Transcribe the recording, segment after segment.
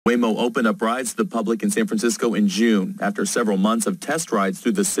Waymo opened up rides to the public in San Francisco in June after several months of test rides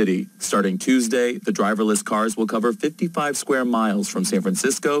through the city. Starting Tuesday, the driverless cars will cover 55 square miles from San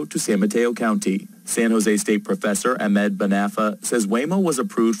Francisco to San Mateo County. San Jose State professor Ahmed Banafa says Waymo was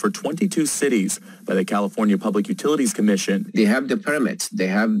approved for 22 cities by the California Public Utilities Commission. They have the permits.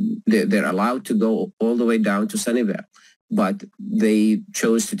 They're allowed to go all the way down to Sunnyvale, but they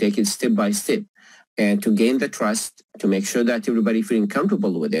chose to take it step by step and to gain the trust, to make sure that everybody feeling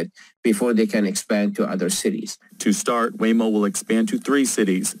comfortable with it before they can expand to other cities. To start, Waymo will expand to 3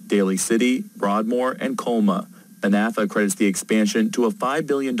 cities, Daly City, Broadmoor, and Colma. Banafa credits the expansion to a $5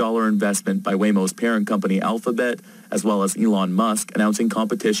 billion investment by Waymo's parent company Alphabet, as well as Elon Musk announcing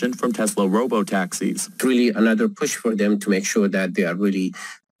competition from Tesla robo-taxis. It's really another push for them to make sure that they are really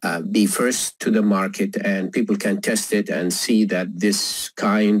be first to the market and people can test it and see that this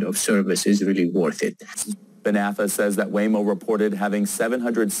kind of service is really worth it. Banafa says that Waymo reported having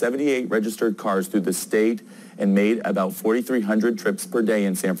 778 registered cars through the state and made about 4,300 trips per day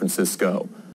in San Francisco.